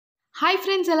Hi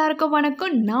friends, எல்லாருக்கும்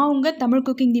வணக்கம். நான் உங்க தமிழ்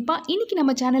குக்கிங் தீபா. இன்னைக்கு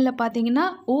நம்ம சேனல்ல பாத்தீங்கன்னா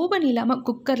ஓவன் இல்லாம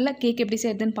குக்கர்ல கேக் எப்படி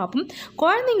செய்யறதுன்னு பாப்போம்.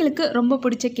 குழந்தைங்களுக்கு ரொம்ப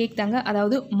பிடிச்ச கேக் தாங்க.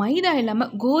 அதாவது மைதா இல்லாம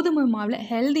கோதுமை மாவுல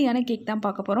ஹெல்தியான கேக் தான்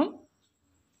பார்க்க போறோம்.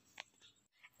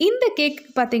 இந்த கேக்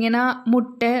பாத்தீங்கன்னா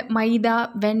முட்டை, மைதா,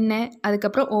 வெண்ணெய்,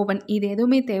 அதுக்கப்புறம் ஓவன் இது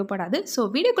எதுவுமே தேவைப்படாது. ஸோ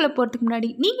வீடியோக்குள்ள போறதுக்கு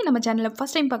முன்னாடி நீங்க நம்ம சேனலை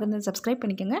ஃபர்ஸ்ட் டைம் பார்க்கறத சப்ஸ்கிரைப்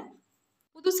பண்ணிக்கோங்க.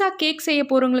 புதுசாக கேக் செய்ய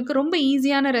போகிறவங்களுக்கு ரொம்ப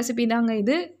ஈஸியான ரெசிபி தாங்க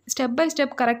இது. ஸ்டெப் பை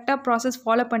ஸ்டெப் கரெக்டாக ப்ராசஸ்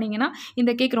ஃபாலோ பண்ணிங்கன்னா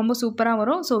இந்த கேக் ரொம்ப சூப்பராக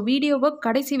வரும். ஸோ வீடியோவை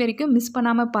கடைசி வரைக்கும் மிஸ்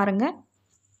பண்ணாமல் பாருங்கள்.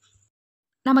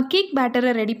 நம்ம கேக்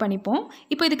பேட்டரை ரெடி பண்ணிப்போம்.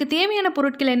 இப்போ இதுக்கு தேவையான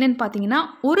பொருட்கள் என்னென்னு பார்த்தீங்கன்னா,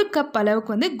 1 கப்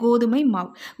அளவுக்கு வந்து கோதுமை மாவு.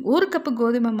 1 கப்பு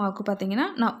கோதுமை மாவுக்கு பார்த்தீங்கன்னா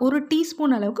நான் 1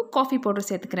 டீஸ்பூன் அளவுக்கு காஃபி பவுடர்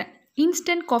சேர்த்துக்கிறேன்.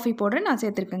 இன்ஸ்டன்ட் காஃபி பவுடர் நான்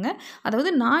சேர்த்துருக்கேங்க. அதாவது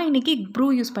நான் இன்றைக்கி ப்ரூ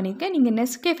யூஸ் பண்ணியிருக்கேன். நீங்கள்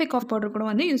நெஸ்கேஃபே காஃபி பவுடர் கூட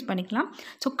வந்து யூஸ் பண்ணிக்கலாம்.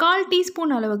 ஸோ 1/4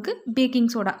 டீஸ்பூன் அளவுக்கு பேக்கிங்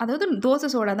சோடா, அதாவது தோசை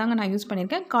சோடா தாங்க நான் யூஸ்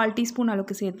பண்ணியிருக்கேன். 1/4 டீஸ்பூன்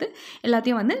அளவுக்கு சேர்த்து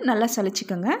எல்லாத்தையும் வந்து நல்லா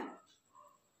சலிச்சுக்கோங்க.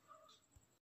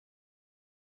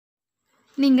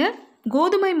 நீங்கள்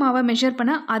கோதுமை மாவை மெஷர்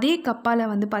பண்ண அதே கப்பால்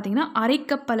வந்து பார்த்திங்கன்னா 1/2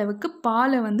 கப் அளவுக்கு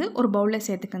பாலை வந்து ஒரு பவுலில்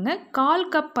சேர்த்துக்கோங்க. 1/4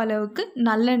 கப் அளவுக்கு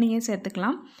நல்லெண்ணெயை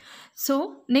சேர்த்துக்கலாம். ஸோ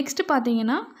நெக்ஸ்ட்டு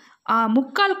பார்த்தீங்கன்னா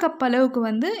 3/4 கப் அளவுக்கு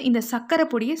வந்து இந்த சர்க்கரை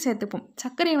பொடியை சேர்த்துப்போம்.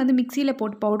 சர்க்கரையை வந்து மிக்சியில்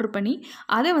போட்டு பவுட்ரு பண்ணி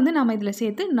அதை வந்து நம்ம இதில்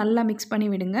சேர்த்து நல்லா மிக்ஸ் பண்ணி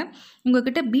விடுங்க.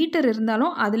 உங்கள்கிட்ட பீட்டர்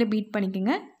இருந்தாலும் அதில் பீட்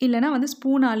பண்ணிக்கோங்க. இல்லைனா வந்து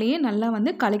ஸ்பூனாலேயே நல்லா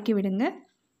வந்து கலக்கி விடுங்க.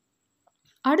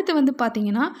 அடுத்து வந்து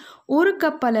பார்த்திங்கன்னா 1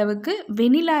 கப் அளவுக்கு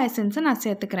வெனிலா எசன்ஸை நான்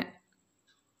சேர்த்துக்கிறேன்.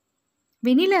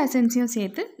 வெனிலா எசன்ஸையும்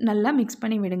சேர்த்து நல்லா மிக்ஸ்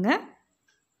பண்ணி விடுங்க.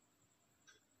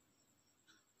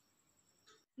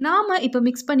 நாம் இப்போ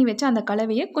மிக்ஸ் பண்ணி வச்ச அந்த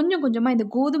கலவையை கொஞ்சம் கொஞ்சமாக இந்த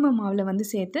கோதுமை மாவில் வந்து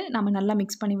சேர்த்து நம்ம நல்லா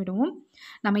மிக்ஸ் பண்ணி விடுவோம்.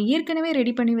 நம்ம ஏற்கனவே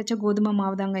ரெடி பண்ணி வச்ச கோதுமை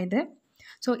மாவு தாங்க இது.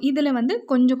 ஸோ இதில் வந்து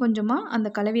கொஞ்சம் கொஞ்சமாக அந்த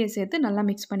கலவையை சேர்த்து நல்லா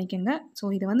மிக்ஸ் பண்ணிக்கோங்க.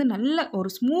 ஸோ இது வந்து நல்ல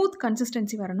ஒரு ஸ்மூத்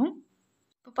கன்சிஸ்டன்சி வரணும்.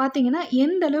 இப்போ பார்த்தீங்கன்னா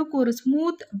எந்த அளவுக்கு ஒரு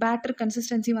ஸ்மூத் பேட்டர்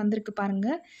கன்சிஸ்டன்சி வந்திருக்கு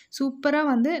பாருங்கள். சூப்பராக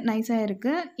வந்து நைஸாக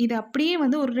இருக்குது. இது அப்படியே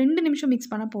வந்து ஒரு 2 நிமிஷம்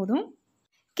மிக்ஸ் பண்ண போதும்.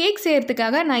 கேக்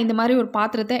செய்கிறதுக்காக நான் இந்த மாதிரி ஒரு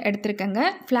பாத்திரத்தை எடுத்துருக்கேங்க.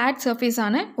 ஃப்ளாட்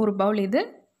சர்ஃபேஸான ஒரு பவுல் இது.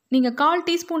 நீங்கள் 1/4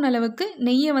 டீஸ்பூன் அளவுக்கு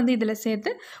நெய்யை வந்து இதில் சேர்த்து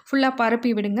ஃபுல்லாக பரப்பி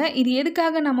விடுங்க. இது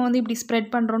எதுக்காக நம்ம வந்து இப்படி ஸ்ப்ரெட்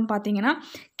பண்ணுறோன்னு பார்த்தீங்கன்னா,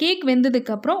 கேக்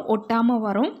வெந்ததுக்கப்புறம் ஒட்டாமல்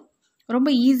வரும். ரொம்ப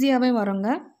ஈஸியாகவே வருங்க.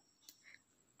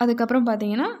 அதுக்கப்புறம்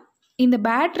பார்த்தீங்கன்னா இந்த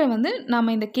பேட்டரை வந்து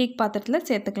நாம் இந்த கேக் பாத்திரத்தில்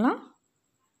சேர்த்துக்கலாம்.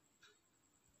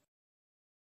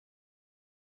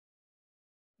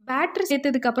 பேட்டர்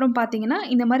சேர்த்ததுக்கப்புறம் பார்த்தீங்கன்னா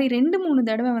இந்த மாதிரி 2-3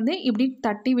 தடவை வந்து இப்படி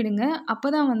தட்டி விடுங்க.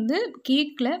 அப்போ தான் வந்து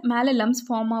கேக்கில் மேலே லம்ஸ்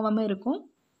ஃபார்ம் ஆகாமல் இருக்கும்.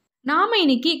 நாம்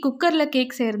இன்றைக்கி குக்கரில்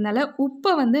கேக் செய்கிறதுனால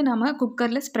உப்பை வந்து நம்ம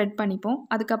குக்கரில் ஸ்ப்ரெட் பண்ணிப்போம்.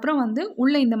 அதுக்கப்புறம் வந்து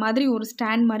உள்ளே இந்த மாதிரி ஒரு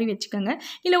ஸ்டாண்ட் மாதிரி வச்சுக்கோங்க.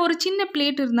 இல்லை ஒரு சின்ன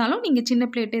பிளேட் இருந்தாலும் நீங்கள் சின்ன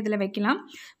பிளேட்டு இதில் வைக்கலாம்.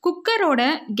 குக்கரோட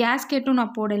கேஸ்கெட்டும்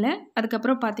நான் போடலை.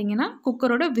 அதுக்கப்புறம் பார்த்தீங்கன்னா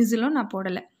குக்கரோட விசிலும் நான்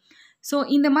போடலை. ஸோ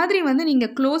இந்த மாதிரி வந்து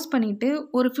நீங்கள் க்ளோஸ் பண்ணிவிட்டு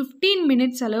ஒரு 15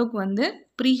 மினிட்ஸ் அளவுக்கு வந்து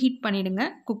ப்ரீ ஹீட் பண்ணிவிடுங்க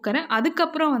குக்கரை.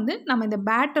 அதுக்கப்புறம் வந்து நம்ம இந்த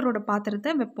பேட்டரோட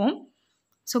பாத்திரத்தை வைப்போம்.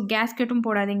 ஸோ கேஸ்கெட்டும்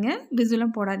போடாதீங்க,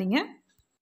 விசிலும் போடாதீங்க.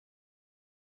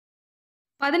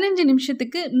 15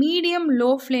 நிமிஷத்துக்கு மீடியம் லோ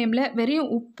ஃப்ளேமில் வெறும்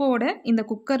உப்போட இந்த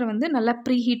குக்கர் வந்து நல்லா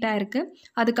ப்ரீ ஹீட்டாக இருக்குது.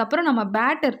 அதுக்கப்புறம்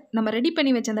நம்ம ரெடி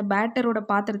பண்ணி வச்ச அந்த பேட்டரோட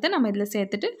பாத்திரத்தை நம்ம இதில்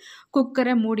சேர்த்துட்டு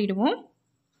குக்கரை மூடிடுவோம்.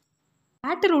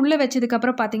 பேட்டர் உள்ளே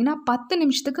வச்சதுக்கப்புறம் பார்த்தீங்கன்னா 10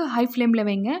 நிமிஷத்துக்கு ஹை ஃப்ளேமில்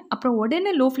வைங்க. அப்புறம்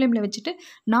உடனே லோ ஃப்ளேமில் வச்சுட்டு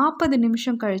 40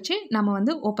 நிமிஷம் கழித்து நம்ம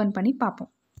வந்து ஓப்பன் பண்ணி பார்ப்போம்.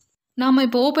 நாம்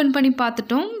இப்போ ஓப்பன் பண்ணி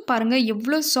பார்த்துட்டோம். பாருங்கள்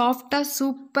எவ்வளோ சாஃப்டாக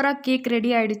சூப்பராக கேக்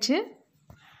ரெடி ஆகிடுச்சு.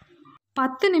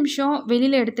 10 நிமிஷம்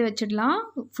வெளியில் எடுத்து வச்சிடலாம்.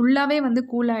 ஃபுல்லாகவே வந்து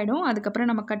கூல் ஆகிடும். அதுக்கப்புறம்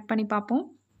நம்ம கட் பண்ணி பார்ப்போம்.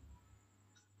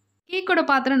 கேக்கோட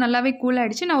பாத்திரம் நல்லாவே கூல்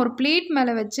ஆகிடுச்சு. நான் ஒரு பிளேட்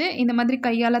மேலே வச்சு இந்த மாதிரி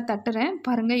கையால் தட்டுறேன்.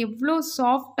 பாருங்கள் எவ்வளோ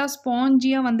சாஃப்டாக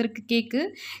ஸ்பாஞ்சியாக வந்திருக்கு கேக்கு.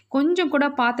 கொஞ்சம் கூட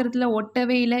பாத்திரத்தில்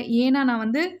ஒட்டவே இல்லை. ஏன்னா நான்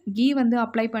வந்து கீ வந்து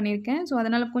அப்ளை பண்ணியிருக்கேன். ஸோ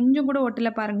அதனால் கொஞ்சம் கூட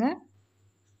ஒட்டலை பாருங்கள்.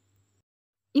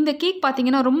 இந்த கேக்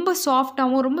பார்த்தீங்கன்னா ரொம்ப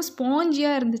சாஃப்டாகவும் ரொம்ப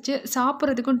ஸ்பாஞ்சியாக இருந்துச்சு.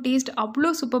 சாப்பிட்றதுக்கும் டேஸ்ட்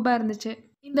அவ்வளோ சூப்பராக இருந்துச்சு.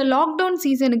 இந்த லாக்டவுன்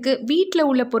சீசனுக்கு வீட்டில்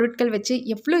உள்ள பொருட்கள் வச்சு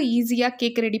எவ்வளோ ஈஸியாக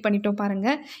கேக் ரெடி பண்ணிட்டோம்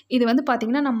பாருங்கள். இது வந்து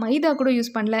பார்த்திங்கன்னா நான் மைதா கூட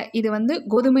யூஸ் பண்ணல. இது வந்து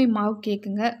கோதுமை மாவு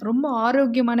கேக்குங்க. ரொம்ப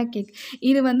ஆரோக்கியமான கேக்.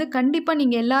 இது வந்து கண்டிப்பாக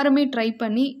நீங்கள் எல்லாருமே ட்ரை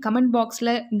பண்ணி கமெண்ட்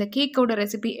பாக்ஸில் இந்த கேக்கோட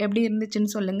ரெசிபி எப்படி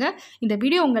இருந்துச்சுன்னு சொல்லுங்கள். இந்த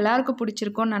வீடியோ உங்கள் எல்லாருக்கும்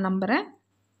பிடிச்சிருக்கோன்னு நான் நம்புகிறேன்.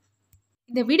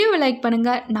 இந்த வீடியோவை லைக்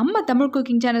பண்ணுங்கள். நம்ம தமிழ்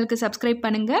குக்கிங் சேனலுக்கு சப்ஸ்கிரைப்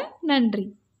பண்ணுங்கள். நன்றி.